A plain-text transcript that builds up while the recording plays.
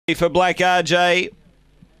For Black RJ,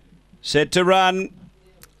 set to run.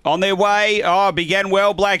 On their way, began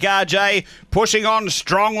well, Black RJ, pushing on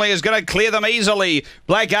strongly, is going to clear them easily.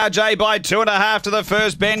 Black RJ by 2.5 to the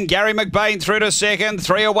first bend. Gary McBain through to second.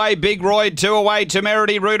 3 away, Big Roy. 2 away,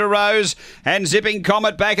 Temerity, Ruta Rose. And Zipping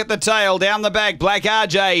Comet back at the tail. Down the back, Black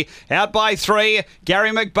RJ out by 3. Gary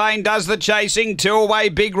McBain does the chasing. 2 away,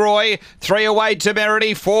 Big Roy. 3 away,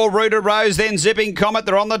 Temerity. 4, Ruta Rose. Then Zipping Comet,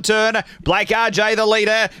 they're on the turn. Black RJ the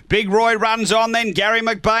leader. Big Roy runs on, then Gary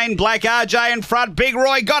McBain. Black RJ in front. Big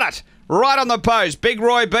Roy got it. Right on the post. Big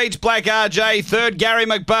Roy beats Black RJ. Third, Gary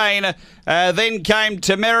McBain. Then came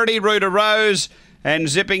Temerity, Ruta Rose, and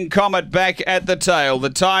Zipping Comet back at the tail. The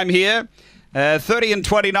time here, 30 and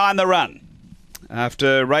 29 the run.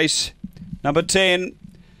 After race number 10,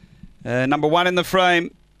 number 1 in the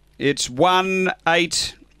frame, it's 1,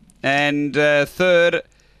 8, and third.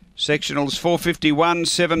 Sectionals 451,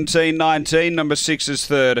 17, 19. Number 6 is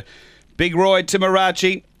third. Big Roy,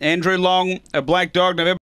 Timarachi, Andrew Long, a Black Dog, November.